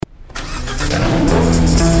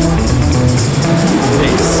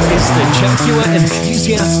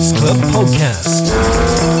Enthusiasts Club podcast.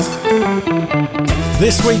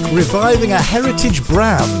 This week, reviving a heritage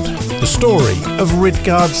brand, the story of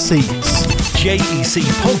Ridgard Seats.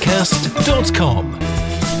 JECpodcast.com.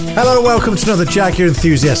 Hello, welcome to another Jaguar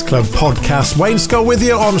Enthusiasts Club podcast. Wayne Scott with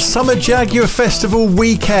you on Summer Jaguar Festival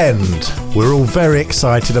weekend. We're all very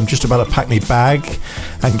excited. I'm just about to pack my bag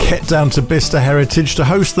and get down to Bicester Heritage to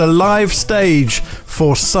host the live stage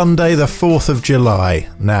for Sunday the 4th of July.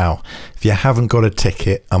 Now, if you haven't got a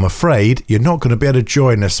ticket, I'm afraid you're not going to be able to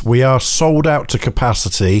join us. We are sold out to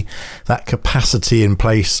capacity. That capacity in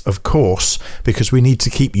place, of course, because we need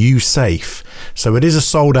to keep you safe. So it is a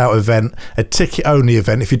sold out event, a ticket only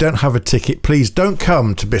event. If you don't have a ticket, please don't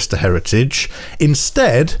come to Bicester Heritage.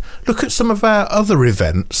 Instead, look at some of our other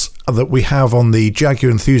events that we have on the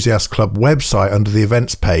Jaguar Enthusiasts Club website under the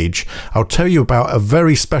events page. I'll tell you about a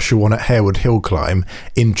very special one at Harewood Hill Climb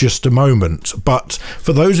in just a moment. But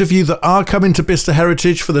for those of you that are coming to Bicester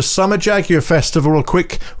Heritage for the Summer Jaguar Festival, a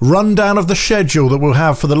quick rundown of the schedule that we'll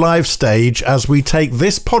have for the live stage as we take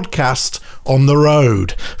this podcast on the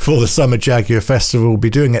road for the Summer Jaguar Festival. We'll be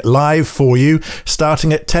doing it live for you,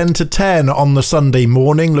 starting at 10 to 10 on the Sunday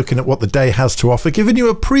morning, looking at what the day has to offer, giving you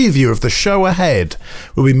a preview of the show ahead.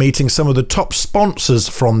 We'll be meeting some of the top sponsors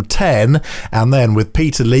from 10, and then with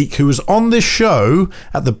Peter Leake, who was on this show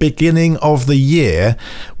at the beginning of the year,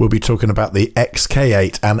 we'll be talking about the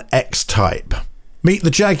XK8 and X-Type. Meet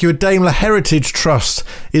the Jaguar Daimler Heritage Trust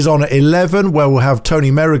is on at 11, where we'll have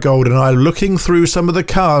Tony Marigold and I looking through some of the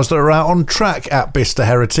cars that are out on track at Bicester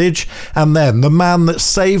Heritage. And then the man that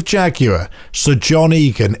saved Jaguar, Sir John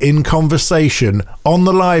Egan, in conversation on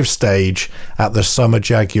the live stage at the Summer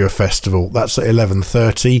Jaguar Festival. That's at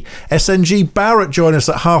 11:30. SNG Barrett join us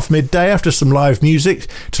at half midday after some live music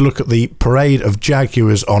to look at the parade of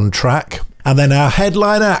Jaguars on track. And then our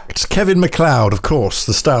headline act, Kevin MacLeod, of course,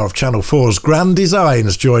 the star of Channel 4's Grand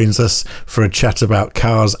Designs, joins us for a chat about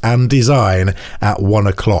cars and design at 1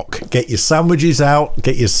 o'clock. Get your sandwiches out,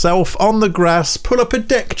 get yourself on the grass, pull up a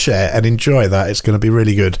deck chair and enjoy that. It's going to be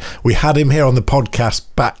really good. We had him here on the podcast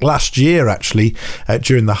back last year, actually,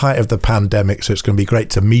 during the height of the pandemic, so it's going to be great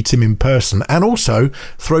to meet him in person and also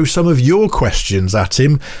throw some of your questions at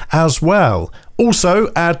him as well.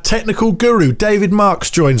 Also, our technical guru, David Marks,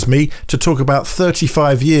 joins me to talk about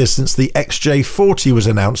 35 years since the XJ40 was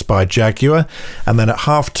announced by Jaguar. And then at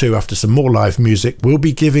 2:30, after some more live music, we'll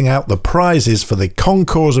be giving out the prizes for the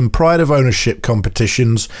Concours and Pride of Ownership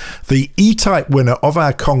competitions. The E-Type winner of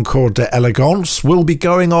our Concours d'Elegance will be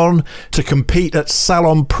going on to compete at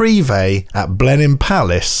Salon Privé at Blenheim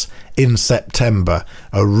Palace in September,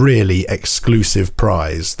 a really exclusive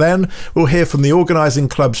prize. Then we'll hear from the organising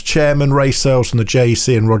club's chairman, Ray Searles from the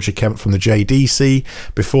JEC and Roger Kemp from the JDC,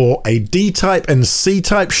 before a D-Type and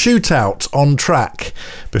C-Type shootout on track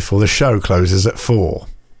before the show closes at 4.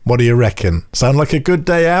 What do you reckon? Sound like a good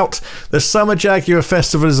day out? The Summer Jaguar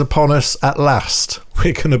Festival is upon us at last.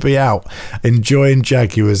 We're going to be out enjoying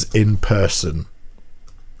Jaguars in person.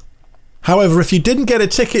 However, if you didn't get a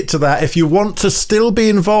ticket to that, if you want to still be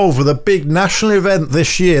involved with a big national event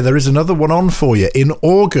this year, there is another one on for you in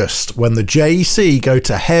August when the JEC go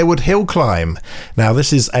to Harewood Hill Climb. Now,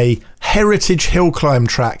 this is a heritage hill climb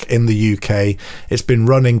track in the UK. It's been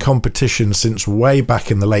running competitions since way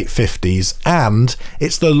back in the late 50s, and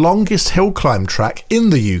it's the longest hill climb track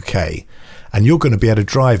in the UK. And you're going to be able to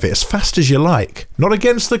drive it as fast as you like. Not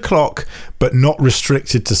against the clock, but not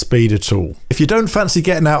restricted to speed at all. If you don't fancy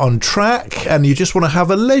getting out on track and you just want to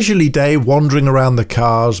have a leisurely day wandering around the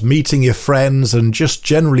cars, meeting your friends and just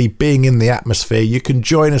generally being in the atmosphere, you can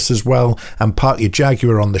join us as well and park your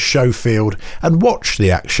Jaguar on the show field and watch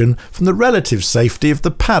the action from the relative safety of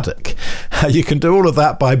the paddock. You can do all of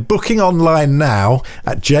that by booking online now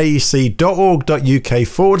at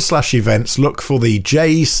jec.org.uk/events. Look for the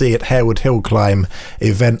JEC at Harewood Hill Climb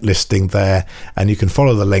event listing there, and you can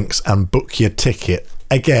follow the links and book your ticket.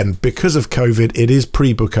 Again, because of COVID, it is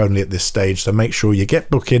pre-book only at this stage, so make sure you get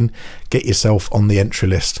booking, get yourself on the entry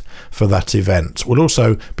list for that event. We'll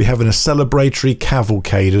also be having a celebratory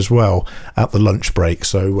cavalcade as well at the lunch break,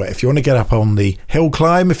 so if you want to get up on the hill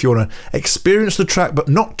climb, if you want to experience the track but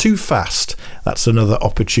not too fast, that's another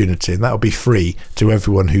opportunity, and that'll be free to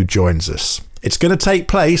everyone who joins us. It's going to take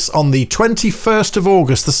place on the 21st of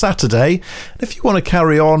August, the Saturday. And if you want to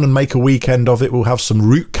carry on and make a weekend of it, we'll have some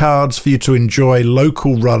route cards for you to enjoy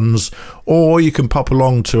local runs, or you can pop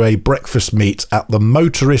along to a breakfast meet at the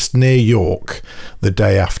Motorist near York the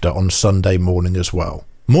day after on Sunday morning as well.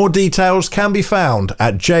 More details can be found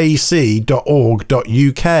at jec.org.uk.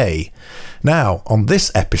 Now, on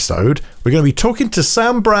this episode, we're going to be talking to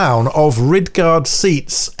Sam Browne of Ridgard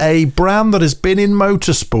Seats, a brand that has been in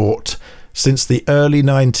motorsport since the early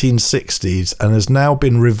 1960s and has now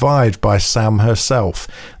been revived by Sam herself.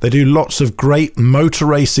 They do lots of great motor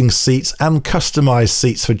racing seats and customised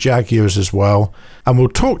seats for Jaguars as well. And we'll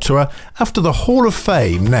talk to her after the Hall of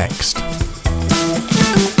Fame next.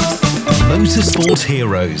 Motorsport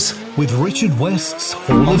Heroes with Richard West's Hall of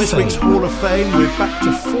Fame. On this week's Hall of Fame, we're back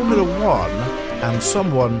to Formula One and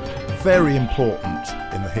someone very important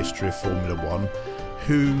in the history of Formula One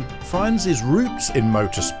who finds his roots in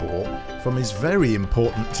motorsport from his very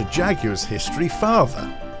important to Jaguars history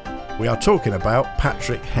father. We are talking about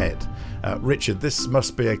Patrick Head. Richard, this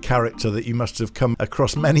must be a character that you must have come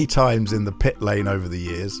across many times in the pit lane over the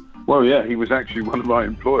years. Well, yeah, he was actually one of my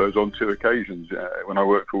employers on 2 occasions when I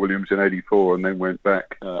worked for Williams in '84 and then went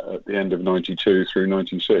back at the end of '92 through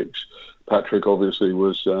 '96. Patrick obviously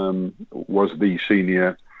was the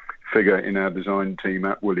senior figure in our design team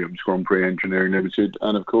at Williams Grand Prix Engineering Limited,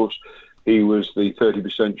 and of course he was the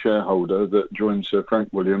 30% shareholder that joined Sir Frank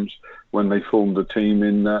Williams when they formed the team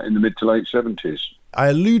in the mid to late 70s. I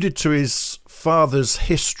alluded to his father's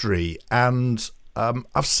history, and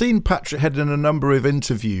I've seen Patrick Head in a number of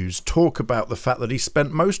interviews talk about the fact that he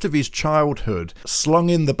spent most of his childhood slung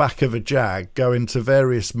in the back of a Jag, going to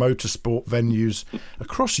various motorsport venues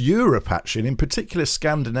across Europe, actually, and in particular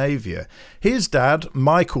Scandinavia. His dad,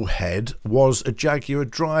 Michael Head, was a Jaguar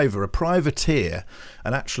driver, a privateer,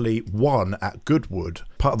 and actually won at Goodwood,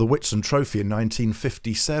 part of the Whitsun Trophy in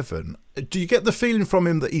 1957. Do you get the feeling from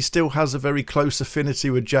him that he still has a very close affinity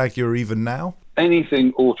with Jaguar even now?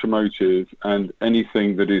 Anything automotive and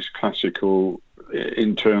anything that is classical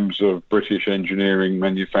in terms of British engineering,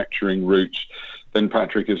 manufacturing roots, then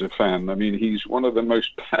Patrick is a fan. I mean, he's one of the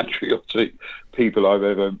most patriotic people I've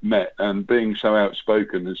ever met, and being so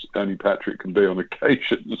outspoken as only Patrick can be on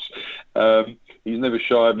occasions, he's never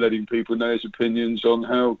shy of letting people know his opinions on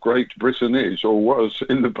how great Britain is or was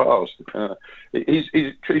in the past.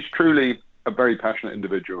 He's truly a very passionate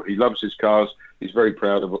individual. He loves his cars. He's very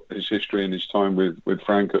proud of his history and his time with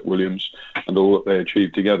Frank at Williams and all that they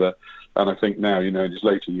achieved together. And I think now, in his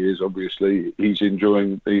later years, obviously, he's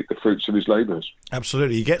enjoying the fruits of his labours.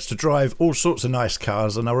 Absolutely. He gets to drive all sorts of nice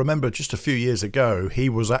cars. And I remember just a few years ago, he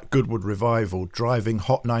was at Goodwood Revival driving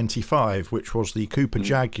Hot 95, which was the Cooper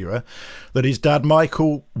Jaguar that his dad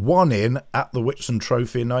Michael won in at the Whitsun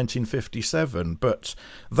Trophy in 1957. But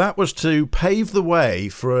that was to pave the way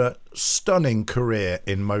for a stunning career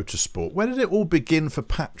in motorsport. Where did it all begin for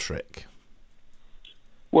Patrick?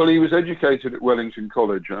 Well, he was educated at Wellington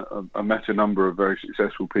College. I met a number of very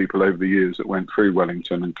successful people over the years that went through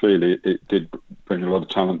Wellington, and clearly it did bring a lot of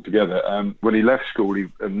talent together. When he left school, he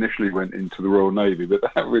initially went into the Royal Navy, but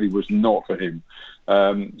that really was not for him.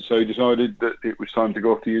 So he decided that it was time to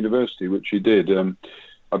go off to university, which he did.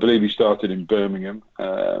 I believe he started in Birmingham,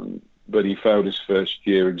 but he failed his first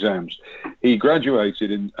year exams. He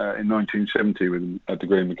graduated in 1970 with a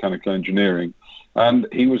degree in mechanical engineering. And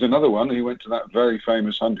he was another one. He went to that very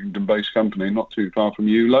famous Huntingdon-based company, not too far from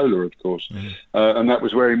you, Lola, of course. And that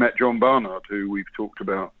was where he met John Barnard, who we've talked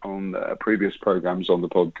about on previous programmes on the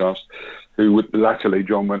podcast, who latterly,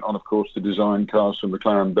 John went on, of course, to design cars for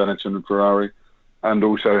McLaren, Benetton and Ferrari, and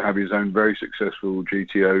also have his own very successful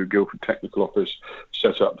GTO, Guildford Technical Office,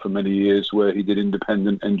 set up for many years, where he did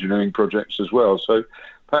independent engineering projects as well. So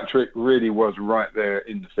Patrick really was right there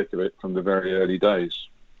in the thick of it from the very early days.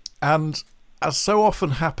 And as so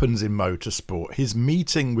often happens in motorsport, his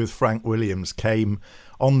meeting with Frank Williams came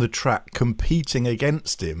on the track competing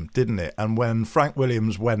against him, didn't it? And when Frank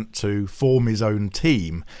Williams went to form his own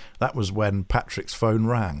team, that was when Patrick's phone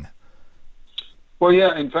rang. Well,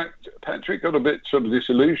 yeah, in fact, Patrick got a bit sort of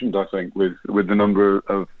disillusioned, I think, with the number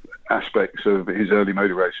of aspects of his early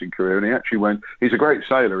motor racing career. And he actually he's a great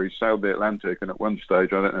sailor. He sailed the Atlantic, and at one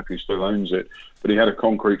stage, I don't know if he still owns it, but he had a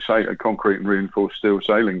concrete and reinforced steel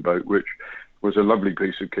sailing boat, which was a lovely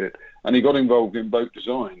piece of kit. And he got involved in boat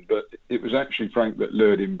design, but it was actually Frank that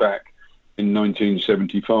lured him back in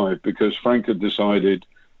 1975, because Frank had decided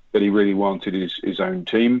that he really wanted his own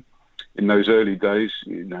team. In those early days,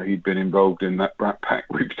 he'd been involved in that Brat Pack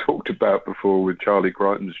we've talked about before with Charlie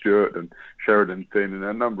Crichton Stewart and Sheridan Finn and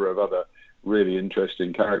a number of other really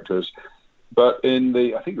interesting characters. But I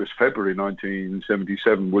think it was February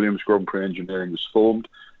 1977, Williams Grand Prix Engineering was formed.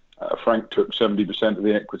 Frank took 70% of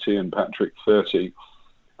the equity and Patrick 30%.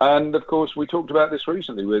 And of course, we talked about this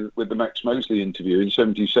recently with the Max Mosley interview. In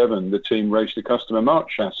 77, the team raced a customer March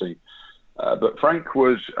chassis. But Frank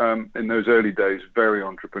was, in those early days, very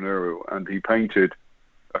entrepreneurial, and he painted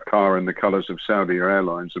a car in the colours of Saudi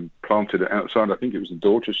Airlines and planted it outside, I think it was the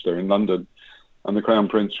Dorchester in London. And the Crown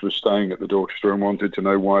Prince was staying at the Dorchester and wanted to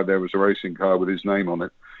know why there was a racing car with his name on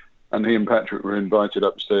it. and he and Patrick were invited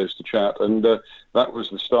upstairs to chat, and that was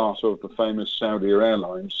the start of the famous Saudi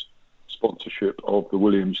Airlines sponsorship of the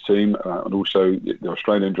Williams team, and also the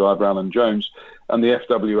Australian driver Alan Jones, and the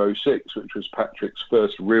FW06, which was Patrick's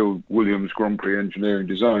first real Williams Grand Prix engineering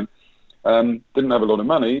design. Didn't have a lot of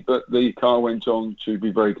money, but the car went on to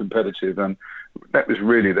be very competitive, and that was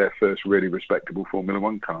really their first really respectable Formula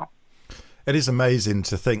One car. It is amazing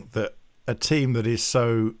to think that a team that is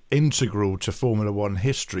so integral to Formula One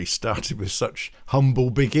history started with such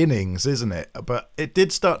humble beginnings, isn't it? But it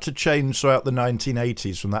did start to change throughout the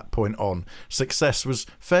 1980s from that point on. Success was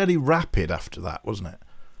fairly rapid after that, wasn't it?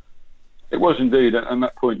 It was indeed, and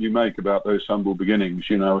that point you make about those humble beginnings,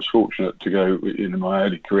 you know, I was fortunate to go in my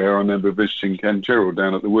early career. I remember visiting Ken Tyrrell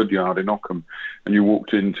down at the Woodyard in Ockham, and you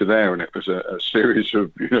walked into there and it was a series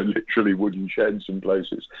of, you know, literally wooden sheds and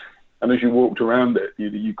places. And as you walked around it,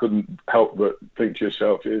 you couldn't help but think to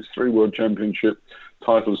yourself, here's 3 World Championship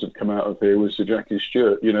titles have come out of here with Sir Jackie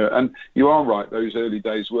Stewart, you know. And you are right, those early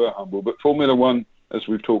days were humble. But Formula One, as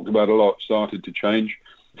we've talked about a lot, started to change.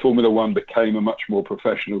 Formula One became a much more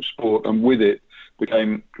professional sport, and with it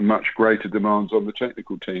became much greater demands on the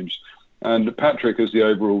technical teams. And Patrick, as the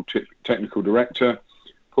overall technical director,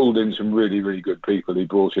 pulled in some really, really good people. He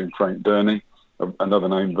brought in Frank Burney, another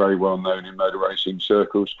name very well known in motor racing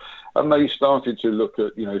circles, and they started to look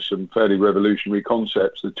at, you know, some fairly revolutionary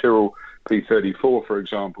concepts. The Tyrrell P34, for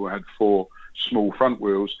example, had 4 small front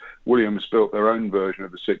wheels. Williams built their own version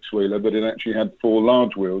of the 6-wheeler, but it actually had 4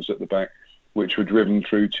 large wheels at the back, which were driven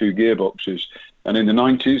through 2 gearboxes. And in the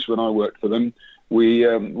 90s, when I worked for them, we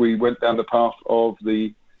went down the path of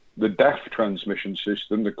the DAF transmission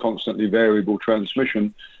system, the constantly variable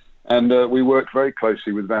transmission. And we worked very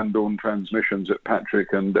closely with Van Dorn Transmissions at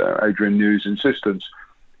Patrick and Adrian Newey's insistence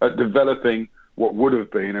at developing what would have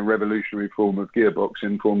been a revolutionary form of gearbox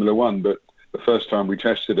in Formula One. But the first time we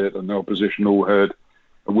tested it, and the opposition all heard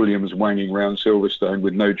a Williams wanging round Silverstone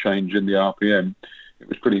with no change in the RPM, it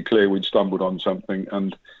was pretty clear we'd stumbled on something,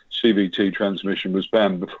 and CVT transmission was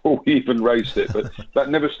banned before we even raced it. But that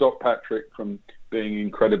never stopped Patrick from being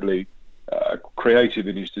incredibly creative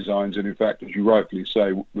in his designs, and in fact, as you rightfully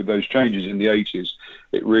say, with those changes in the 80s,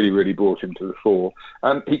 it really, really brought him to the fore.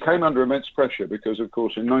 And he came under immense pressure because, of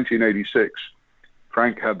course, in 1986,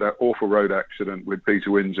 Frank had that awful road accident with Peter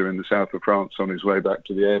Windsor in the south of France on his way back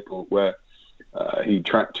to the airport, where he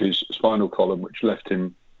tracked his spinal column, which left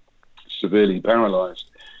him severely paralysed.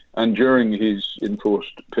 And during his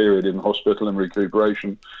enforced period in hospital and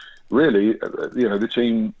recuperation, really, you know, the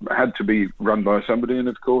team had to be run by somebody, and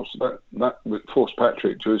of course that forced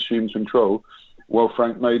Patrick to assume control while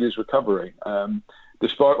Frank made his recovery.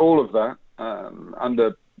 Despite all of that,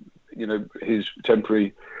 under, you know, his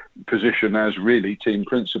temporary position as really team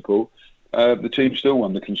principal, the team still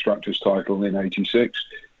won the constructors' title in '86,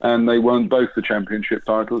 and they won both the championship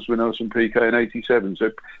titles with Nelson Piquet in '87. So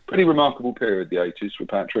pretty remarkable period, the '80s for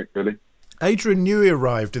Patrick, really. Adrian Newey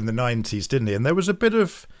arrived in the '90s, didn't he? And there was a bit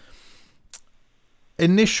of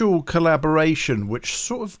initial collaboration, which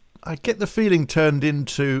sort of, I get the feeling, turned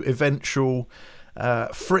into eventual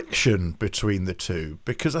friction between the two,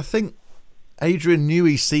 because I think Adrian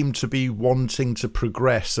Newey seemed to be wanting to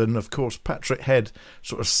progress, and of course Patrick Head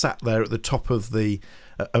sort of sat there at the top of the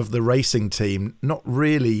racing team, not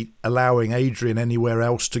really allowing Adrian anywhere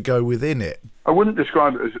else to go within it. I wouldn't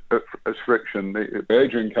describe it as friction.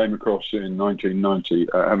 Adrian came across in 1990,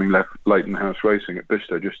 having left Leighton House Racing at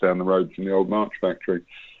Bicester, just down the road from the old March factory.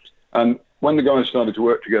 And when the guys started to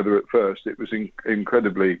work together at first, it was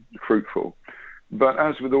incredibly fruitful. But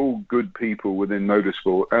as with all good people within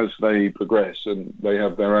motorsport, as they progress and they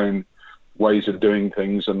have their own ways of doing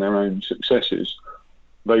things and their own successes,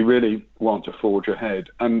 they really want to forge ahead.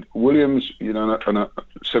 And Williams, you know, and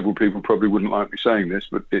several people probably wouldn't like me saying this,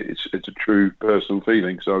 but it's a true personal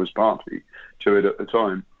feeling, because I was party to it at the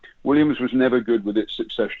time. Williams was never good with its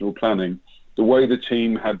successional planning. The way the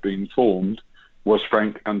team had been formed was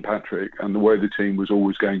Frank and Patrick, and the way the team was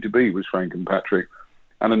always going to be was Frank and Patrick.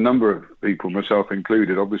 And a number of people, myself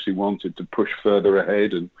included, obviously wanted to push further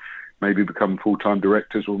ahead and maybe become full-time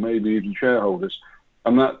directors or maybe even shareholders.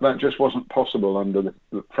 And that just wasn't possible under the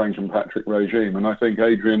Frank and Patrick regime. And I think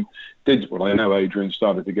Adrian did, well, I know Adrian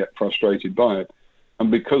started to get frustrated by it. And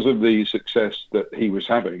because of the success that he was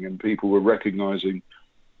having, and people were recognising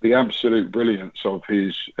the absolute brilliance of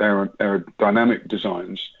his aerodynamic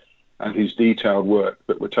designs and his detailed work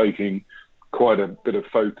that were taking quite a bit of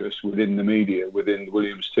focus within the media, within the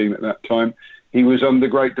Williams team at that time, he was under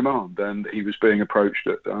great demand, and he was being approached.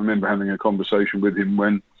 I remember having a conversation with him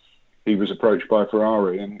when he was approached by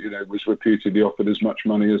Ferrari and, was reputedly offered as much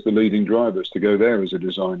money as the leading drivers to go there as a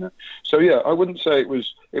designer. So, yeah, I wouldn't say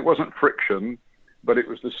it wasn't friction, but it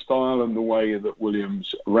was the style and the way that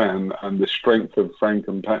Williams ran and the strength of Frank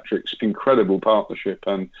and Patrick's incredible partnership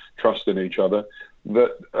and trust in each other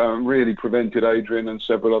that really prevented Adrian and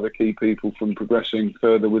several other key people from progressing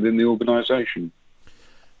further within the organisation.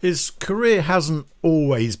 His career hasn't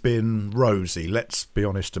always been rosy, let's be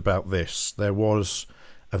honest about this. There was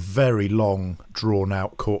a very long,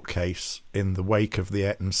 drawn-out court case in the wake of the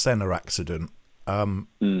Ayrton Senna accident.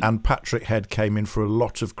 And Patrick Head came in for a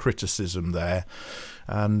lot of criticism there.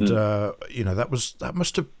 And, that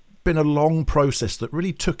must have been a long process that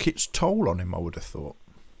really took its toll on him, I would have thought.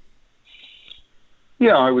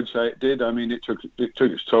 Yeah, I would say it did. I mean, it took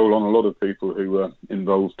its toll on a lot of people who were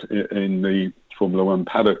involved in the Formula One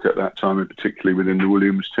paddock at that time, and particularly within the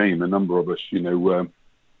Williams team. A number of us,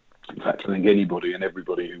 in fact, I think anybody and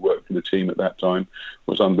everybody who worked for the team at that time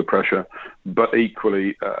was under pressure. But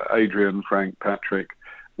equally, Adrian, Frank, Patrick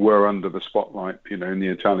were under the spotlight, in the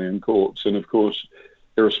Italian courts. And of course,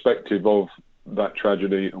 irrespective of that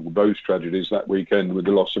tragedy, or those tragedies that weekend with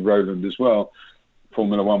the loss of Roland as well,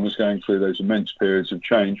 Formula One was going through those immense periods of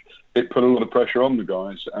change. It put a lot of pressure on the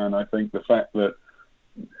guys. And I think the fact that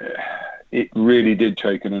it really did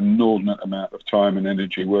take an inordinate amount of time and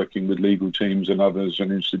energy working with legal teams and others and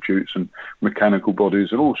institutes and mechanical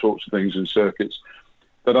bodies and all sorts of things and circuits,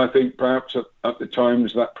 that I think perhaps at the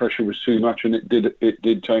times that pressure was too much, and it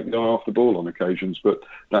did take the eye off the ball on occasions. But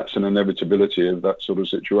that's an inevitability of that sort of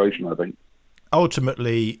situation, I think.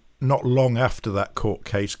 Ultimately, not long after that court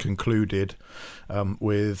case concluded,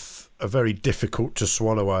 with a very difficult to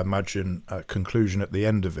swallow, I imagine, conclusion at the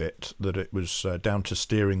end of it, that it was down to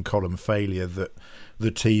steering column failure that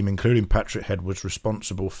the team, including Patrick Head, was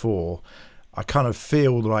responsible for. I kind of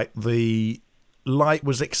feel like the light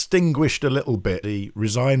was extinguished a little bit. He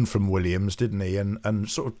resigned from Williams, didn't he? And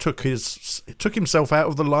sort of took himself out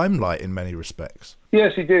of the limelight in many respects.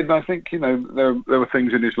 Yes, he did. And I think, there were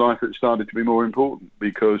things in his life that started to be more important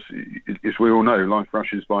because, as we all know, life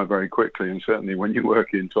rushes by very quickly. And certainly when you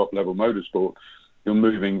work in top-level motorsport, you're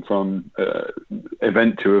moving from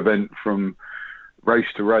event to event, from race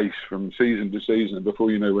to race, from season to season. And before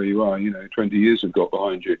you know where you are, 20 years have got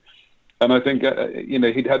behind you. And I think,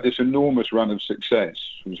 he'd had this enormous run of success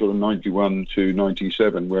from sort of 91 to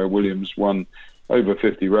 97, where Williams won over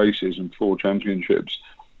 50 races and 4 championships.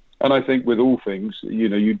 And I think with all things,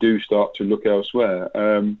 you do start to look elsewhere.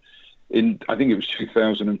 I think it was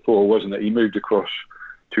 2004, wasn't it? He moved across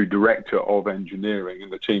to Director of Engineering,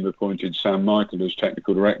 and the team appointed Sam Michael as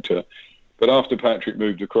Technical Director. But after Patrick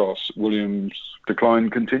moved across, Williams'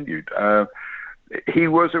 decline continued. He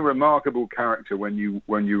was a remarkable character when you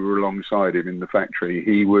were alongside him in the factory.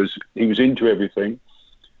 He was into everything.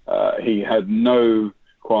 He had no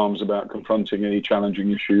qualms about confronting any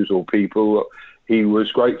challenging issues or people. He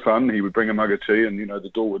was great fun. He would bring a mug of tea and,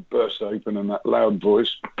 the door would burst open and that loud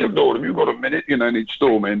voice, "Gordon, you've got a minute," and he'd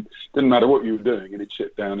storm in. Didn't matter what you were doing, and he'd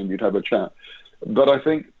sit down and you'd have a chat. But I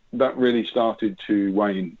think that really started to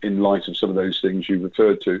wane in light of some of those things you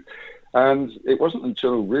referred to. And it wasn't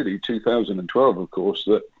until really 2012, of course,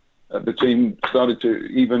 that the team started to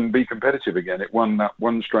even be competitive again. It won that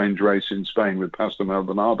one strange race in Spain with Pastor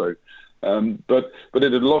Maldonado. But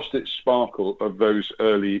it had lost its sparkle of those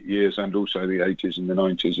early years and also the 80s and the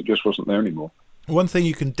 90s. It just wasn't there anymore. One thing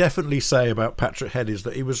you can definitely say about Patrick Head is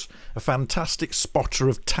that he was a fantastic spotter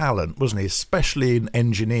of talent, wasn't he? Especially in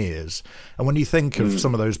engineers. And when you think of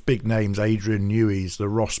some of those big names, Adrian Newey's, the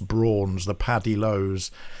Ross Brauns, the Paddy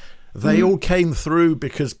Lowe's, they all came through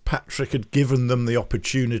because Patrick had given them the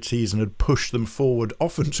opportunities and had pushed them forward,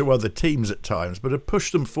 often to other teams at times, but had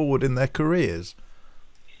pushed them forward in their careers.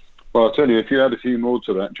 Well, I'll tell you, if you add a few more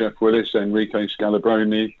to that, Jeff Willis, Enrique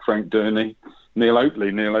Scalabroni, Frank Durney, Neil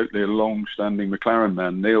Oatley, a long-standing McLaren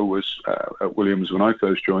man. Neil was at Williams when I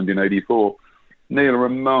first joined in '84. Neil, a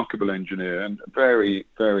remarkable engineer and very,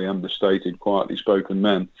 very understated, quietly spoken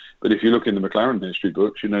man. But if you look in the McLaren history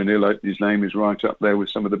books, Neil Oatley's name is right up there with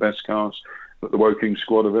some of the best cars that the Woking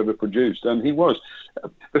squad have ever produced. And he was.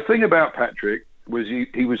 The thing about Patrick was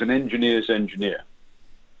he was an engineer's engineer.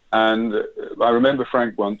 And I remember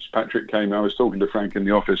Frank once, Patrick came, I was talking to Frank in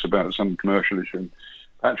the office about some commercial issue.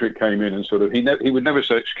 Patrick came in and sort of, he would never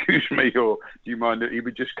say, "Excuse me," or "Do you mind?" He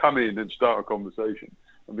would just come in and start a conversation.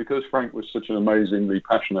 And because Frank was such an amazingly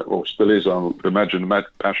passionate, or still is, I would imagine, a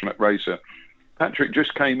passionate racer, Patrick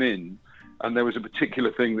just came in and there was a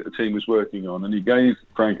particular thing that the team was working on, and he gave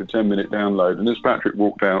Frank a 10-minute download. And as Patrick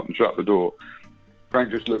walked out and shut the door,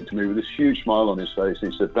 Frank just looked at me with this huge smile on his face.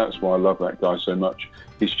 He said, "That's why I love that guy so much.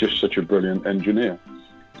 He's just such a brilliant engineer."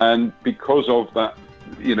 And because of that,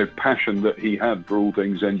 passion that he had for all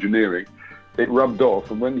things engineering, it rubbed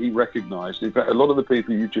off. And when he recognised, in fact, a lot of the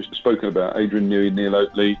people you've just spoken about, Adrian Newey, Neil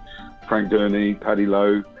Oatley, Frank Gurney, Paddy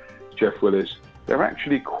Lowe, Jeff Willis, they're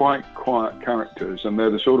actually quite quiet characters, and they're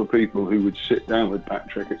the sort of people who would sit down with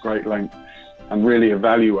Patrick at great length and really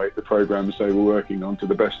evaluate the programs they were working on to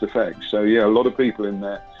the best effect. So yeah, a lot of people in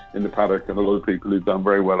there in the paddock and a lot of people who've done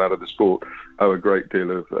very well out of the sport owe a great deal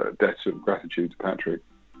of debts of gratitude to Patrick.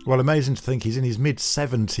 Well, amazing to think he's in his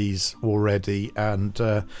mid-70s already, and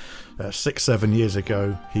 6-7 years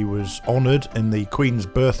ago he was honoured in the Queen's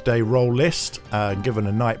Birthday Roll List and given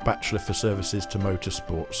a Knight Bachelor for services to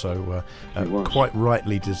motorsport, so quite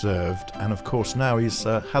rightly deserved. And of course now he's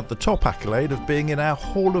had the top accolade of being in our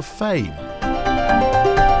Hall of Fame.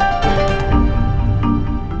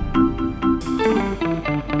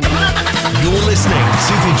 You're listening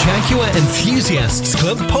to the Jaguar Enthusiasts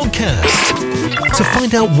Club podcast. To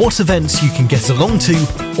find out what events you can get along to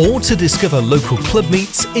or to discover local club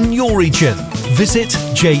meets in your region, visit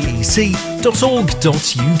jec.org.uk.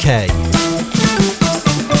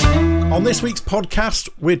 On this week's podcast,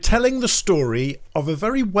 we're telling the story of a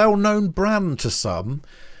very well-known brand to some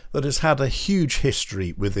that has had a huge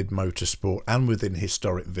history within motorsport and within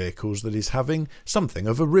historic vehicles that is having something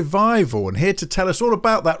of a revival. And here to tell us all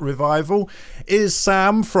about that revival is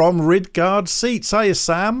Sam from Ridgard Seats. Hiya,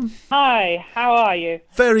 Sam. Hi, how are you?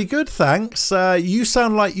 Very good, thanks. You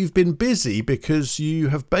sound like you've been busy because you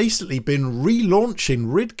have basically been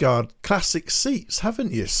relaunching Ridgard classic seats,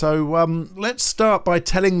 haven't you? So let's start by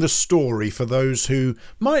telling the story for those who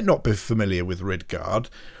might not be familiar with Ridgard,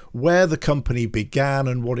 where the company began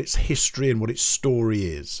and what its history and what its story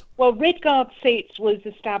is. Well, Ridgard Seats was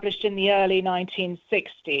established in the early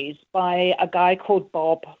 1960s by a guy called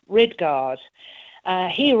Bob Ridgard.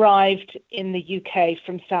 He arrived in the UK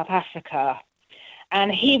from South Africa,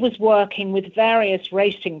 and he was working with various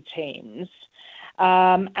racing teams,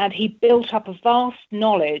 and he built up a vast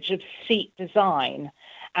knowledge of seat design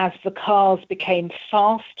as the cars became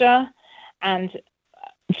faster and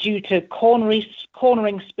due to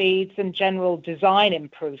cornering speeds and general design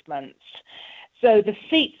improvements. So the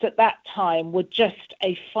seats at that time were just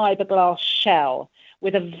a fiberglass shell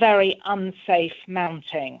with a very unsafe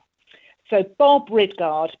mounting. So Bob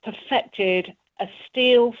Ridgard perfected a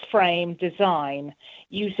steel frame design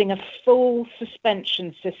using a full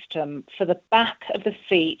suspension system for the back of the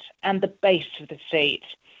seat and the base of the seat.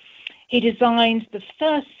 He designed the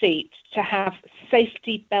first seat to have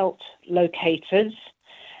safety belt locators,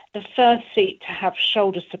 the first seat to have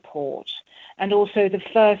shoulder support, and also the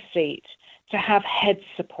first seat to have head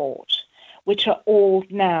support, which are all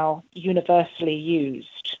now universally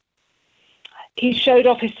used. He showed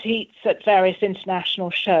off his seats at various international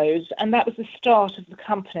shows, and that was the start of the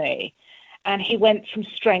company. And he went from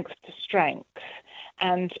strength to strength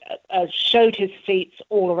and showed his seats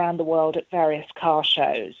all around the world at various car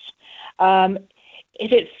shows.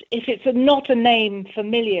 If it's not a name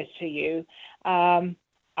familiar to you,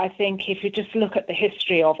 I think if you just look at the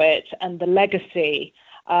history of it and the legacy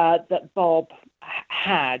that Bob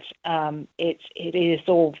had, it is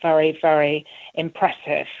all very, very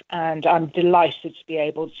impressive. And I'm delighted to be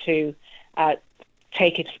able to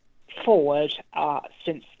take it forward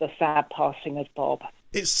since the sad passing of Bob.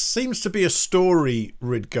 It seems to be a story,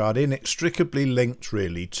 Ridgard, inextricably linked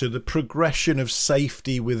really to the progression of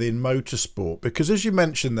safety within motorsport, because as you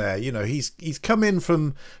mentioned there, he's come in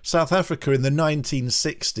from South Africa in the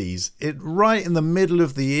 1960s, right in the middle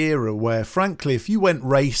of the era where, frankly, if you went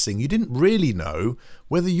racing, you didn't really know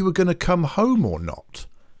whether you were going to come home or not.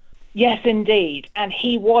 Yes, indeed. And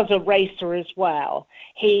he was a racer as well.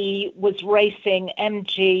 He was racing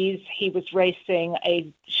MGs. He was racing a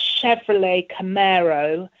Chevrolet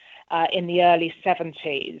Camaro in the early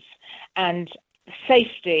 70s. And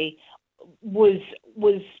safety was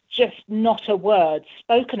just not a word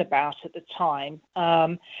spoken about at the time.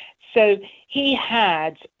 So he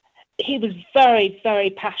was very,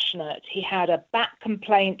 very passionate. He had a back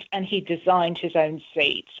complaint and he designed his own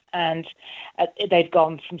seat. And they've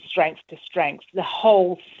gone from strength to strength. The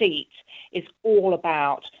whole seat is all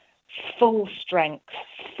about full strength,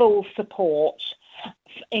 full support,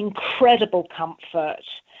 incredible comfort,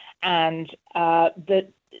 and the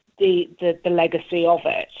legacy of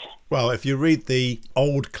it. Well, if you read the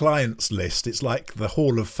old clients list, it's like the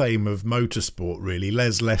Hall of Fame of motorsport, really.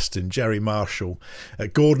 Les Leston, Jerry Marshall,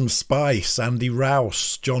 Gordon Spice, Andy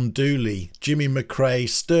Rouse, John Dooley, Jimmy McRae,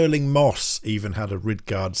 Stirling Moss even had a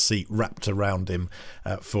Ridgard seat wrapped around him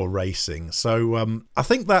for racing. So I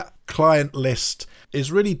think that client list is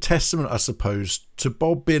really testament, I suppose, to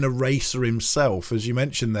Bob being a racer himself. As you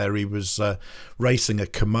mentioned there, he was racing a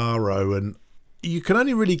Camaro, and you can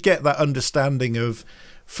only really get that understanding of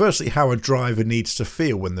firstly how a driver needs to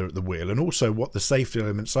feel when they're at the wheel, and also what the safety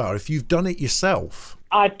elements are if you've done it yourself.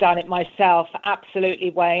 I've done it myself,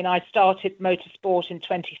 absolutely, Wayne. I started motorsport in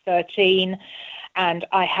 2013, and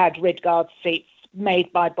I had Ridgard seats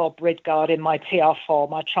made by Bob Ridgard in my TR4,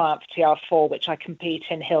 my Triumph TR4, which I compete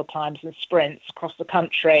in hill climbs and sprints across the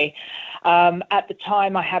country. At the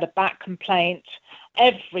time, I had a back complaint.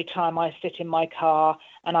 Every time I sit in my car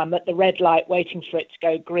and I'm at the red light waiting for it to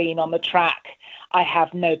go green on the track, I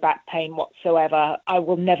have no back pain whatsoever. I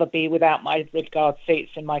will never be without my Ridgard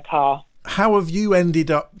seats in my car. How have you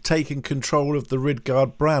ended up taking control of the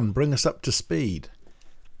Ridgard brand? Bring us up to speed.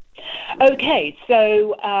 Okay,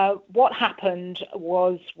 so what happened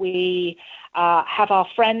was we have our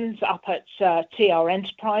friends up at TR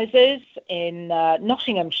Enterprises in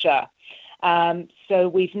Nottinghamshire. So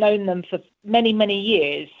we've known them for many, many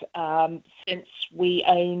years, since we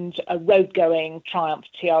owned a road-going Triumph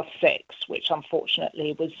TR6, which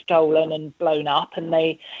unfortunately was stolen and blown up, and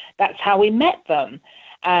that's how we met them.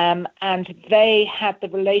 And they had the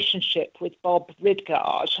relationship with Bob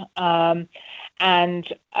Ridgard,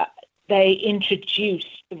 and they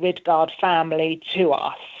introduced the Ridgard family to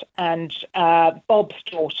us. And Bob's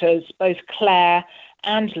daughters, both Claire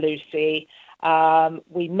and Lucy,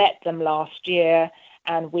 we met them last year,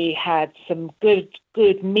 and we had some good,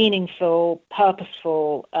 meaningful,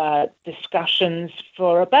 purposeful discussions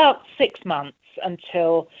for about 6 months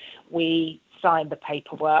until we signed the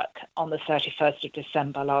paperwork on the 31st of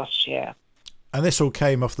December last year. And this all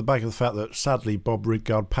came off the back of the fact that sadly Bob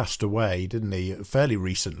Ridgard passed away, didn't he, fairly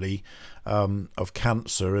recently, of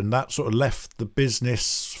cancer, and that sort of left the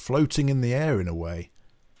business floating in the air in a way.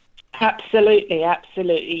 Absolutely.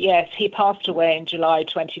 Yes, he passed away in July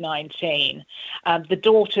 2019. The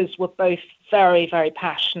daughters were both very, very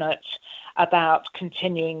passionate about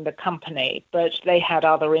continuing the company, but they had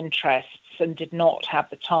other interests and did not have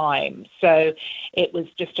the time. So it was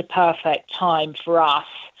just a perfect time for us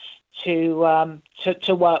to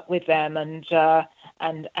work with them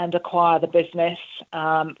and acquire the business.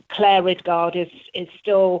 Claire Ridgard is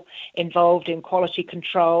still involved in quality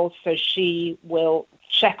control, so she will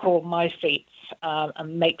check all my seats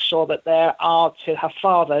and make sure that they are to her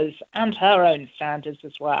father's and her own standards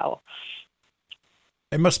as well.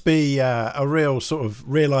 It must be a real sort of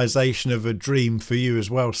realisation of a dream for you as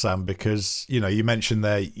well, Sam, because, you know, you mentioned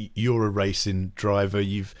there you're a racing driver.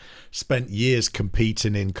 You've spent years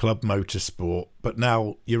competing in club motorsport, but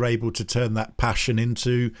now you're able to turn that passion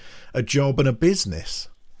into a job and a business.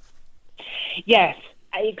 Yes,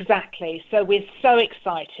 exactly. So we're so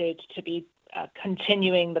excited to be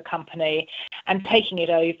continuing the company and taking it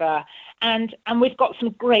over. And we've got some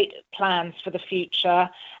great plans for the future.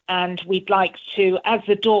 And we'd like to, as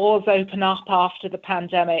the doors open up after the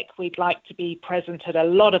pandemic, we'd like to be present at a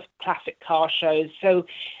lot of classic car shows. So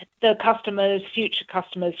the customers, future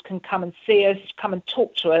customers, can come and see us, come and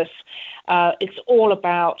talk to us. It's all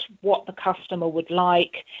about what the customer would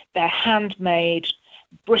like. They're handmade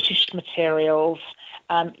British materials.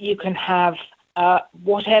 You can have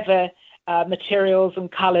whatever materials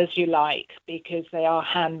and colours you like, because they are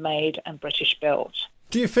handmade and British built.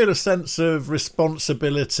 Do you feel a sense of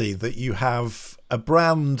responsibility that you have a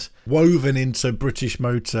brand woven into British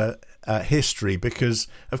motor history? Because,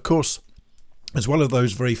 of course, as well as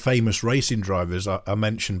those very famous racing drivers I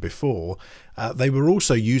mentioned before, they were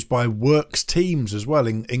also used by works teams as well,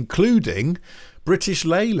 including British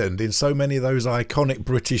Leyland in so many of those iconic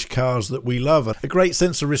British cars that we love. A great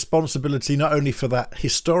sense of responsibility, not only for that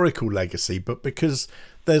historical legacy, but because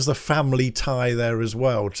there's a family tie there as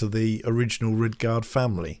well to the original Ridgard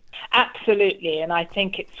family. Absolutely, and I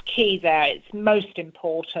think it's key there. It's most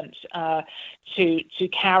important to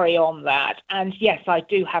carry on that. And yes, I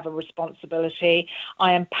do have a responsibility.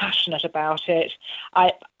 I am passionate about it.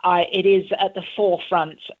 It is at the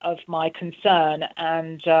forefront of my concern,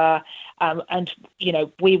 and you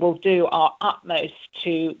know, we will do our utmost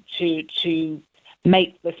to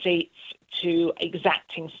make the seats to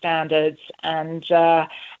exacting standards and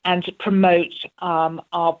promote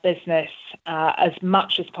our business as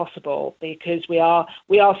much as possible, because we are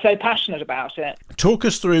so passionate about it. Talk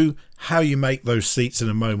us through how you make those seats in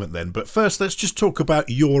a moment then, but first let's just talk about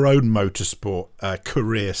your own motorsport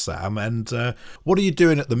career, Sam, and what are you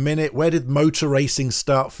doing at the minute? Where did motor racing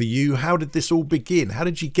start for you? How did this all begin? How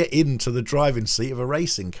did you get into the driving seat of a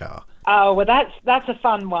racing car? Oh, well, that's a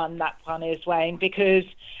fun one, that one is, Wayne, because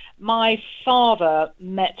my father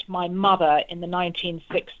met my mother in the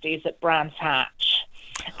 1960s at Browne's Hatch,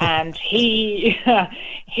 and he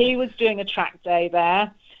was doing a track day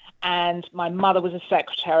there, and my mother was a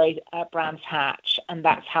secretary at Browne's Hatch, and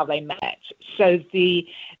that's how they met. So the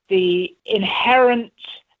inherent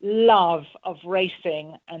love of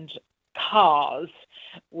racing and cars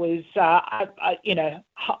was, I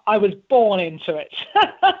was born into it.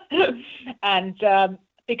 And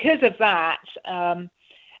because of that,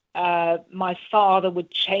 my father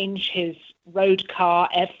would change his road car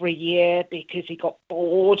every year because he got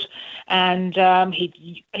bored, and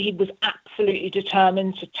he was absolutely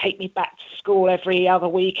determined to take me back to school every other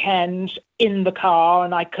weekend in the car,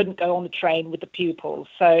 and I couldn't go on the train with the pupils.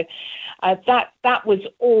 So that was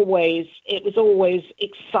always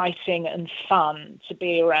exciting and fun to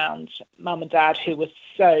be around Mum and Dad, who was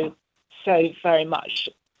so very much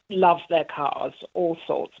loved their cars, all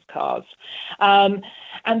sorts of cars,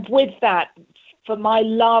 and with that, for my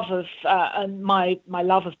love of my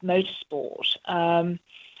love of motorsport,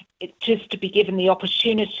 just to be given the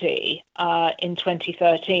opportunity in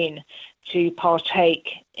 2013 to partake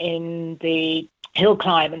in the hill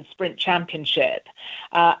climb and sprint championship.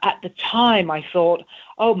 At the time, I thought,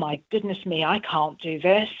 "Oh my goodness me, I can't do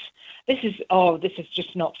this. This is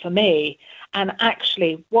just not for me." And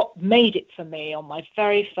actually, what made it for me on my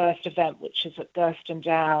very first event, which is at Gurston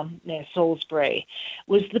Down near Salisbury,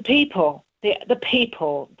 was the people. The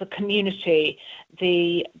people, the community,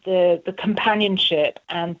 the companionship,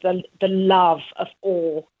 and the love of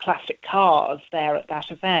all classic cars there at that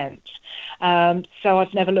event. So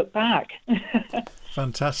I've never looked back.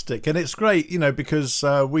 Fantastic. And it's great, because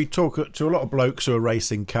we talk to a lot of blokes who are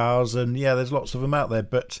racing cars, and yeah, there's lots of them out there,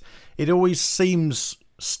 but it always seems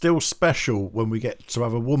still special when we get to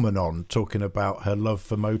have a woman on talking about her love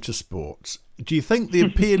for motorsports. Do you think the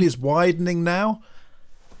appeal is widening now?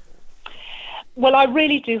 Well, I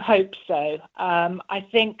really do hope so. I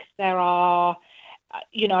think there are,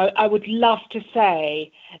 I would love to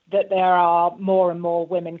say that there are more and more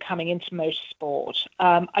women coming into motorsport.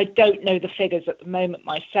 I don't know the figures at the moment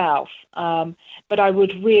myself, but I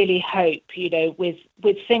would really hope,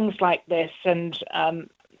 with things like this and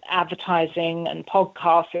advertising and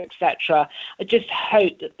podcasts, etc. I just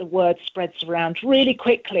hope that the word spreads around really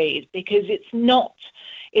quickly, because it's not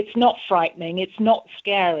frightening, it's not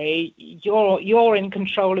scary. You're in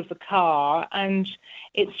control of the car, and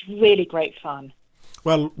it's really great fun.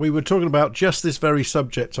 Well, we were talking about just this very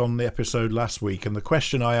subject on the episode last week, and the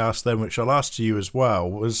question I asked them, which I'll ask to you as well,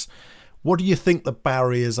 was what do you think the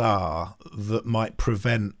barriers are that might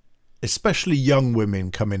prevent especially young women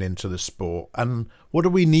coming into the sport, and what do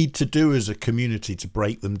we need to do as a community to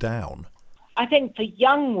break them down? I think for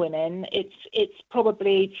young women, it's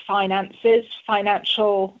probably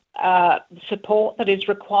financial support that is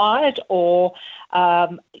required, or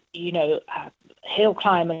hill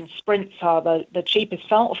climb and sprints are the cheapest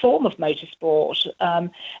form of motorsport.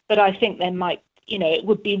 But I think there might, it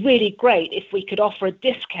would be really great if we could offer a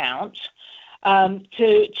discount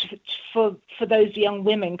for those young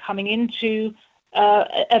women coming into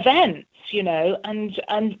events,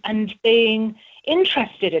 and being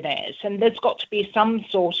interested in it. And there's got to be some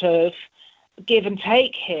sort of give and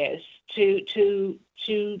take here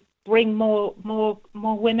to bring more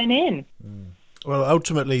women in. Well,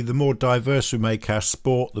 ultimately, the more diverse we make our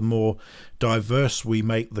sport, the more diverse we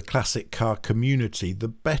make the classic car community, the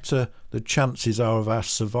better the chances are of our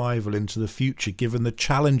survival into the future, given the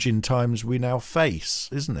challenging times we now face,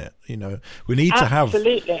 isn't it? We need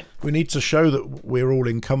Absolutely. we need to show that we're all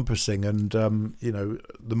encompassing, and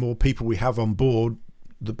the more people we have on board,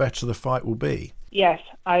 the better the fight will be. Yes,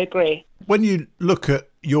 I agree. When you look at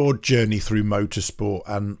your journey through motorsport,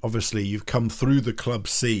 and obviously you've come through the club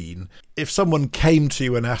scene, if someone came to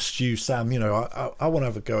you and asked you, Sam, I want to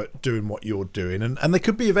have a go at doing what you're doing, and they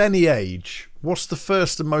could be of any age, what's the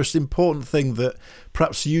first and most important thing that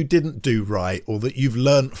perhaps you didn't do right, or that you've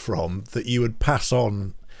learnt from, that you would pass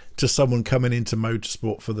on to someone coming into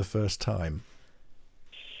motorsport for the first time?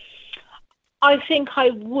 I think I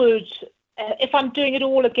would... if I'm doing it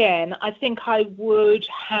all again, I think I would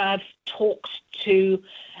have talked to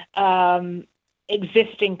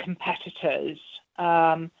existing competitors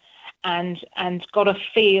and got a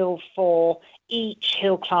feel for each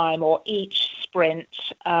hill climb or each sprint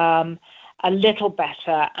a little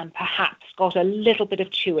better, and perhaps got a little bit of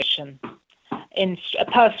tuition in a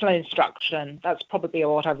personal instruction. That's probably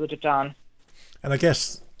what I would have done. And I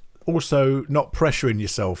guess also not pressuring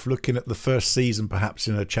yourself, looking at the first season perhaps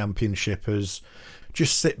in a championship as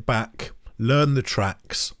just sit back, learn the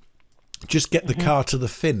tracks, just get the car to the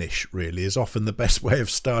finish, really, is often the best way of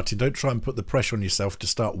starting. Don't try and put the pressure on yourself to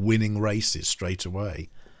start winning races straight away.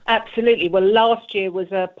 Absolutely. Well, last year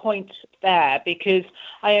was a point there because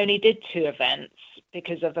I only did 2 events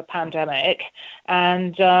because of the pandemic.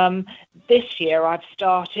 And this year I've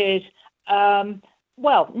started,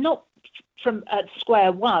 not from at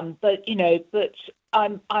square one, but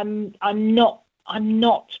I'm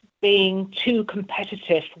not being too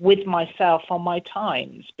competitive with myself on my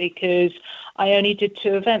times because I only did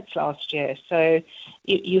 2 events last year. So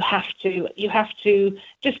you have to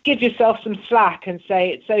just give yourself some slack and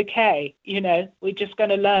say it's okay. We're just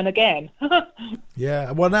going to learn again.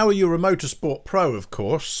 Yeah, well, now you're a motorsport pro, of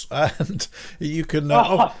course, and you can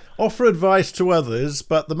offer advice to others,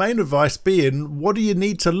 but the main advice being, what do you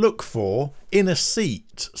need to look for in a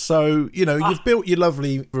seat? So, you've built your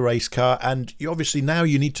lovely race car, and obviously now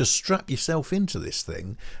you need to strap yourself into this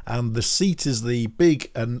thing, and the seat is the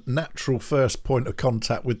big and natural first point of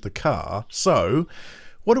contact with the car. So,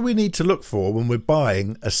 what do we need to look for when we're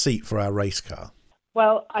buying a seat for our race car?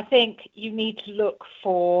 Well, I think you need to look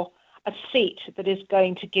for a seat that is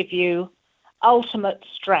going to give you ultimate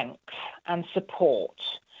strength and support,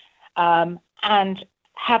 and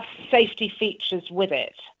have safety features with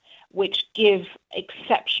it, which give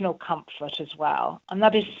exceptional comfort as well. And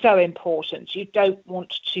that is so important. You don't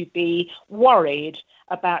want to be worried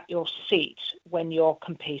about your seat when you're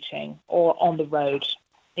competing or on the road,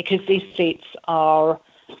 because these seats are,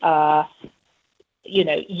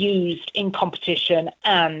 used in competition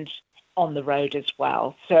and on the road as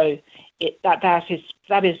well. So that is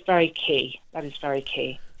very key. That is very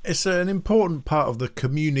key. It's an important part of the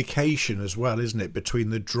communication as well, isn't it, between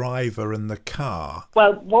the driver and the car?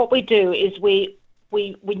 Well, what we do is we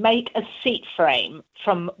make a seat frame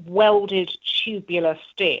from welded tubular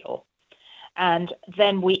steel, and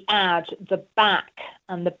then we add the back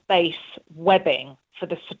and the base webbing for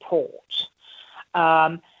the support.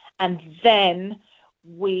 And then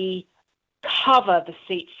we cover the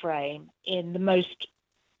seat frame in the most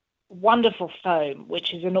wonderful foam,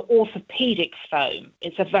 which is an orthopedic foam.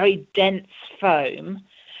 It's a very dense foam.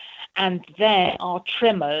 And then our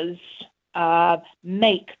trimmers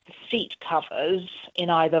make the seat covers in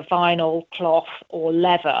either vinyl, cloth or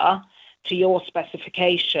leather to your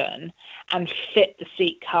specification and fit the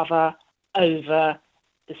seat cover over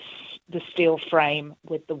the steel frame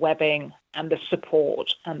with the webbing and the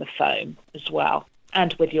support and the foam as well,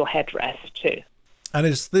 and with your headrest too. And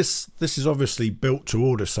this is obviously built to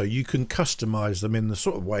order, so you can customise them in the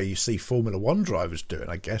sort of way you see Formula One drivers doing,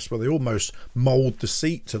 I guess, where they almost mould the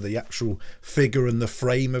seat to the actual figure and the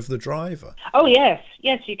frame of the driver. Oh, yes,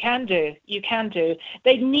 you can do. You can do.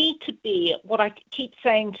 They need to be, what I keep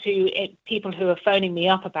saying to people who are phoning me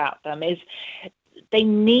up about them is they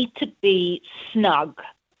need to be snug.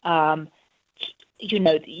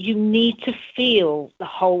 You need to feel the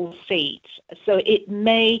whole seat. So it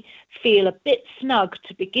may feel a bit snug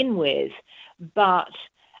to begin with, but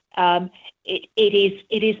it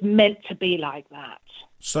is meant to be like that.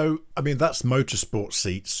 So, I mean, that's motorsport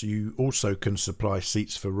seats. You also can supply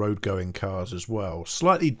seats for road-going cars as well.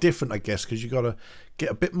 Slightly different, I guess, because you've got to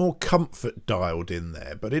get a bit more comfort dialed in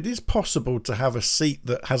there. But it is possible to have a seat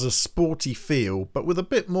that has a sporty feel, but with a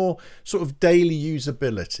bit more sort of daily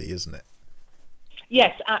usability, isn't it?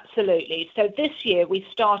 Yes, absolutely. So this year we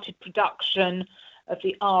started production of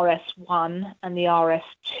the RS1 and the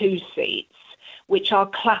RS2 seats, which are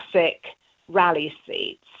classic rally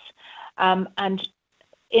seats. And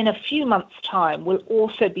in a few months' time, we'll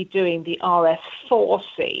also be doing the RS4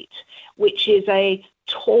 seat, which is a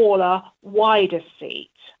taller, wider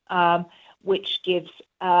seat, which gives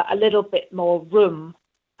a little bit more room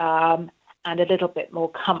and a little bit more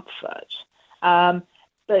comfort.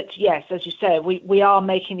 But yes, as you say, we are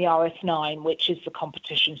making the RS9, which is the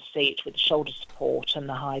competition seat with the shoulder support and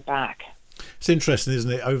the high back. It's interesting,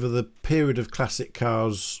 isn't it? Over the period of classic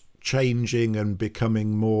cars changing and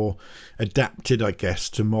becoming more adapted, I guess,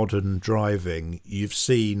 to modern driving, you've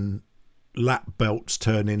seen lap belts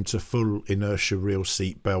turn into full inertia real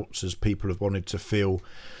seat belts as people have wanted to feel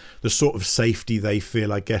the sort of safety they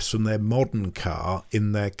feel, I guess, from their modern car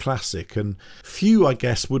in their classic. And few, I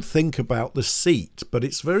guess, would think about the seat, but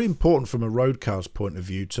it's very important from a road car's point of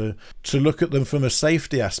view to look at them from a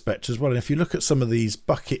safety aspect as well. And if you look at some of these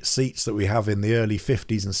bucket seats that we have in the early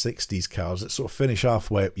 50s and 60s cars that sort of finish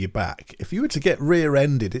halfway up your back, if you were to get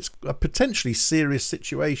rear-ended, it's a potentially serious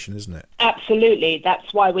situation, isn't it? Absolutely.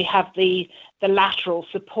 That's why we have the lateral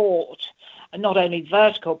support, and not only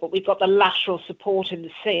vertical, but we've got the lateral support in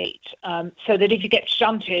the seat, so that if you get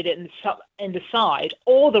shunted in the side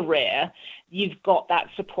or the rear, you've got that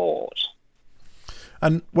support.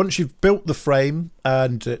 And once you've built the frame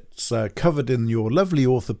and it's covered in your lovely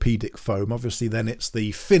orthopedic foam, obviously then it's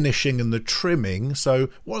the finishing and the trimming. So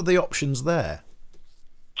what are the options there?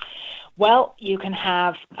 Well, you can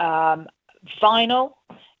have vinyl,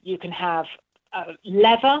 you can have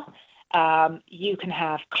leather, you can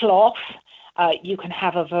have cloth, you can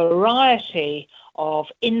have a variety of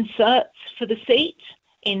inserts for the seat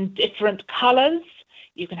in different colours.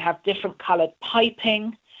 You can have different coloured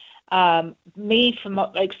piping. Me,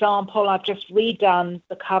 for example, I've just redone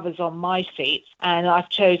the covers on my seats, and I've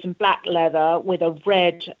chosen black leather with a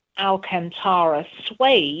red Alcantara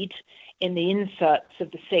suede in the inserts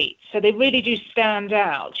of the seats. So they really do stand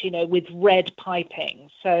out, with red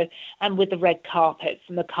piping. So, and with the red carpets,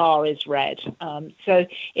 and the car is red. So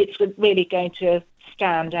it's really going to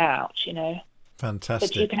stand out, Fantastic.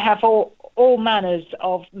 But you can have all manners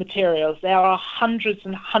of materials. There are hundreds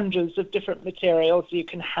and hundreds of different materials you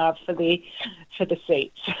can have for the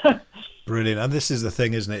seats. Brilliant. And this is the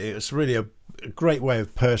thing, isn't it? It's really a great way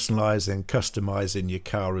of personalising, customising your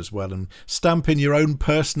car as well, and stamping your own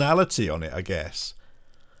personality on it, I guess.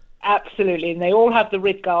 Absolutely. And they all have the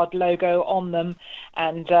Ridgard logo on them,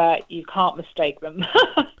 and you can't mistake them.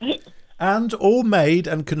 And all made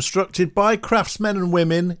and constructed by craftsmen and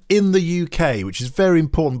women in the UK, which is a very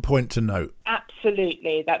important point to note.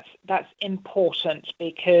 Absolutely. That's important,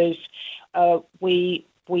 because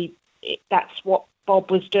that's what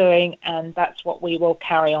Bob was doing, and that's what we will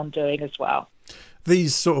carry on doing as well.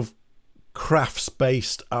 These sort of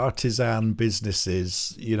crafts-based artisan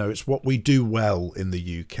businesses, it's what we do well in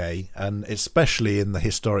the UK, and especially in the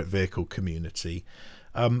historic vehicle community.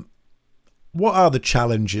 What are the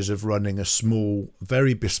challenges of running a small,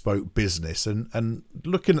 very bespoke business? And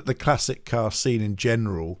looking at the classic car scene in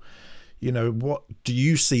general, what do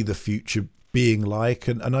you see the future being like?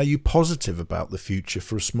 And are you positive about the future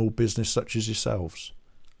for a small business such as yourselves?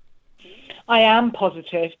 I am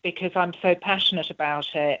positive, because I'm so passionate about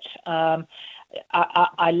it. I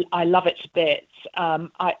love it to bits.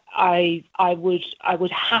 I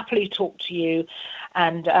would happily talk to you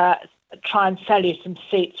and try and sell you some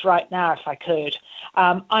seats right now if I could.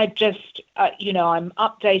 I just, I'm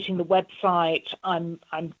updating the website. I'm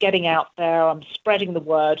getting out there. I'm spreading the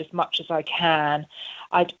word as much as I can.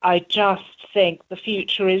 I just think the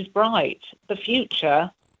future is bright. The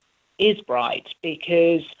future is bright,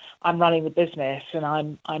 because I'm running the business, and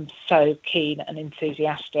I'm so keen and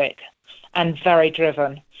enthusiastic and very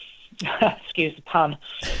driven. Excuse the pun.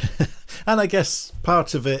 And I guess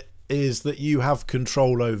part of it is that you have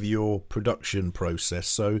control over your production process,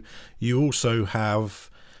 so you also have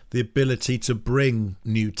the ability to bring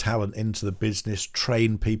new talent into the business,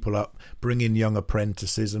 train people up, bring in young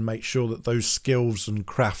apprentices, and make sure that those skills and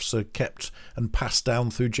crafts are kept and passed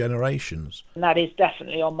down through generations. And that is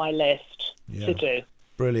definitely on my list to do.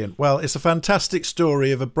 Brilliant. Well, it's a fantastic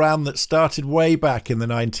story of a brand that started way back in the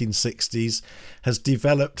 1960s, has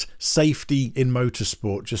developed safety in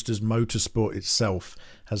motorsport, just as motorsport itself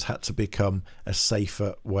has had to become a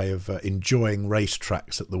safer way of enjoying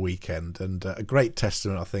racetracks at the weekend. And a great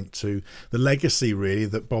testament, I think, to the legacy, really,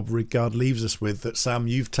 that Bob Ridgard leaves us with, that, Sam,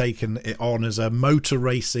 you've taken it on as a motor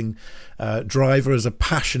racing driver, as a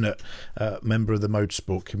passionate member of the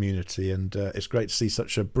motorsport community. And it's great to see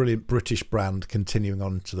such a brilliant British brand continuing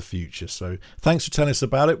on into the future. So thanks for telling us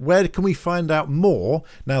about it. Where can we find out more,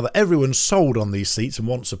 now that everyone's sold on these seats and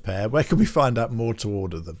wants a pair? Where can we find out more to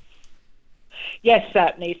order them? Yes,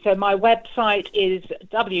 certainly. So my website is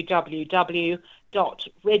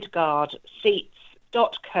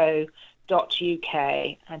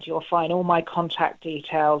www.ridgardseats.co.uk, and you'll find all my contact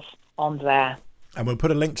details on there. And we'll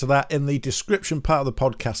put a link to that in the description part of the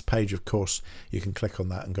podcast page, of course. You can click on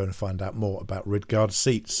that and go and find out more about Ridgard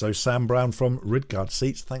Seats. So Sam Browne from Ridgard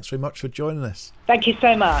Seats, thanks very much for joining us. Thank you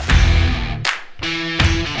so much.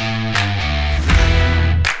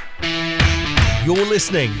 You're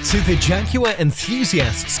listening to the Jaguar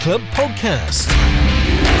Enthusiasts Club podcast.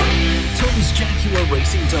 Tom's Jaguar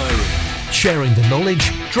Racing Diary. sharing the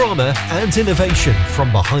knowledge, drama and innovation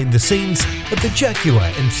from behind the scenes of the Jaguar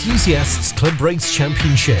Enthusiasts Club Race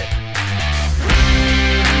Championship.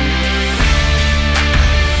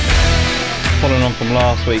 Following on from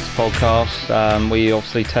last week's podcast, we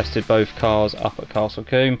obviously tested both cars up at Castle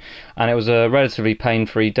Combe, and it was a relatively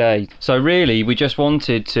pain-free day. So really, we just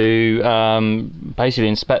wanted to basically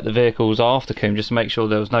inspect the vehicles after Combe just to make sure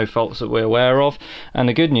there was no faults that we're aware of. And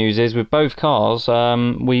the good news is, with both cars,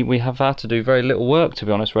 we have had to do very little work, to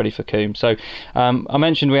be honest, ready for Combe. So I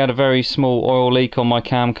mentioned we had a very small oil leak on my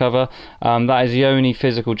cam cover. That is the only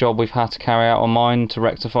physical job we've had to carry out on mine to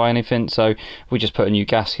rectify anything. So we just put a new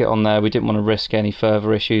gasket on there. We didn't want to risk any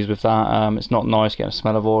further issues with that. It's not nice getting a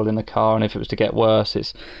smell of oil in the car, and if it was to get worse,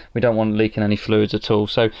 we don't want leaking any fluids at all.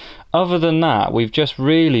 So other than that, we've just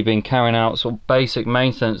really been carrying out sort of basic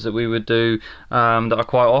maintenance that we would do, that I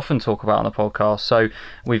quite often talk about on the podcast. So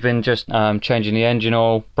we've been just changing the engine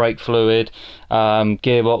oil, brake fluid,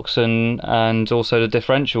 gearbox and also the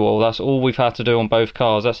differential oil. That's all we've had to do on both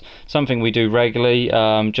cars. That's something we do regularly,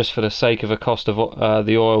 just for the sake of a cost of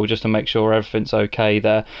the oil, just to make sure everything's okay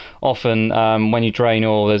there. Often when you drain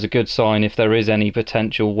oil, there's a good sign if there is any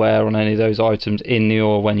potential wear on any of those items in the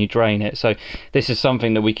oil when you drain it. So this is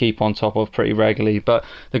something that we keep on top of pretty regularly. But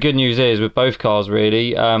the good news is, with both cars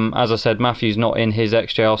really, as I said, Matthew's not in his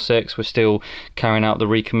XJR6. We're still carrying out the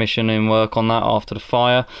recommissioning work on that after the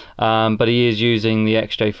fire, but he is using the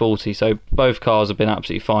XJ40, so both cars have been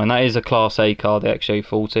absolutely fine. That is a Class A car, the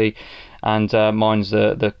XJ40, and mine's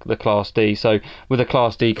the Class D. So with the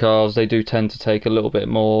Class D cars, they do tend to take a little bit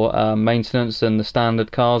more maintenance than the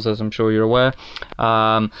standard cars, as I'm sure you're aware.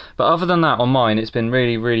 But other than that, on mine, it's been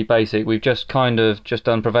really, really basic. We've just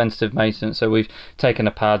done preventative maintenance. So we've taken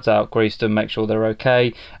the pads out, greased them, make sure they're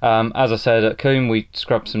okay. As I said, at Combe, we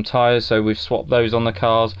scrubbed some tyres, so we've swapped those on the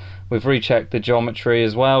cars. We've rechecked the geometry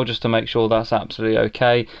as well, just to make sure that's absolutely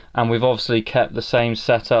okay, and we've obviously kept the same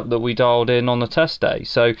setup that we dialed in on the test day.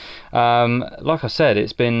 So like I said,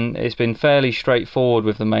 it's been fairly straightforward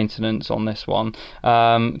with the maintenance on this one.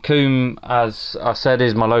 Combe, as I said,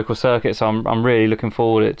 is my local circuit, so I'm really looking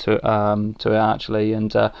forward to it actually.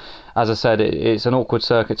 And as I said, it's an awkward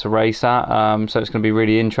circuit to race at, so it's going to be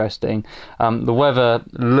really interesting. The weather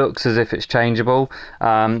looks as if it's changeable.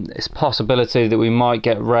 It's a possibility that we might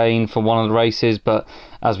get rain for one of the races, but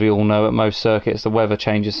as we all know, at most circuits the weather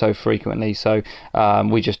changes so frequently, so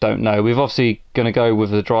we just don't know. We've obviously going to go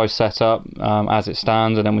with the dry setup as it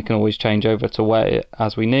stands, and then we can always change over to wet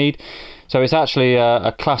as we need. So it's actually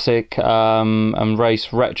a classic and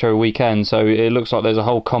race retro weekend, so it looks like there's a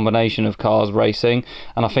whole combination of cars racing,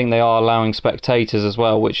 and I think they are allowing spectators as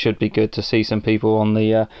well, which should be good to see some people on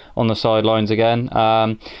the sidelines again.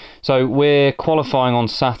 So we're qualifying on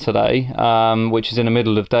Saturday, which is in the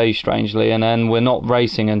middle of day, strangely, and then we're not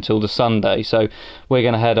racing until the Sunday. So we're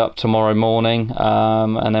going to head up tomorrow morning,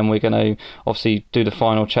 and then we're going to obviously do the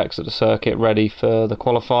final checks at the circuit, ready for the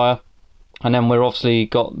qualifier. And then we're obviously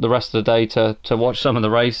got the rest of the day to watch some of the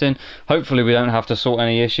racing. Hopefully we don't have to sort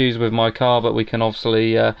any issues with my car, but we can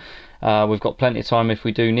obviously... we've got plenty of time if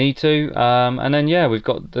we do need to, and then we've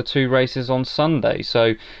got the two races on Sunday,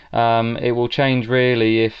 so it will change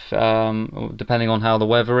really if depending on how the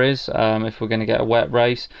weather is, if we're going to get a wet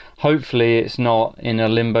race. Hopefully it's not in a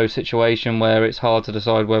limbo situation where it's hard to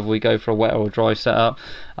decide whether we go for a wet or a dry setup.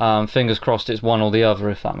 Fingers crossed it's one or the other,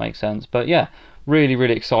 if that makes sense. But really,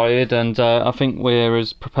 really excited, and I think we're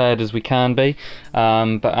as prepared as we can be,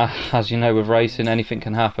 but as you know, with racing, anything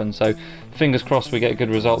can happen, so fingers crossed we get a good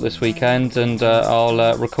result this weekend, and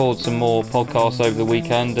I'll record some more podcasts over the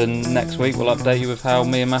weekend, and next week we'll update you with how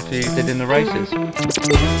me and Matthew did in the races.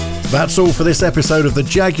 That's all for this episode of the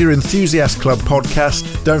Jaguar Enthusiasts Club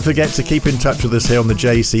podcast. Don't forget to keep in touch with us here on the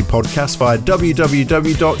JEC podcast via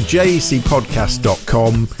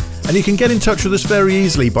www.jecpodcast.com. And you can get in touch with us very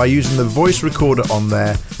easily by using the voice recorder on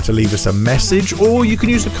there to leave us a message, or you can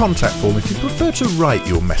use the contact form if you prefer to write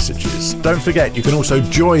your messages. Don't forget, you can also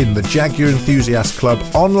join the Jaguar Enthusiasts Club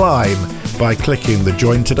online by clicking the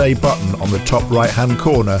Join Today button on the top right-hand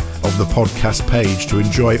corner of the podcast page to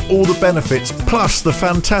enjoy all the benefits, plus the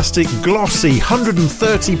fantastic glossy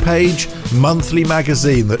 130-page monthly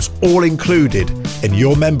magazine that's all included in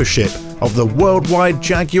your membership of the worldwide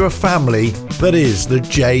Jaguar family that is the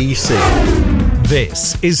JEC.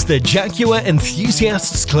 This is the Jaguar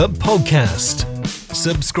Enthusiasts Club podcast.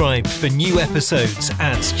 Subscribe for new episodes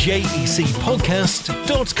at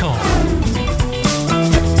jecpodcast.com.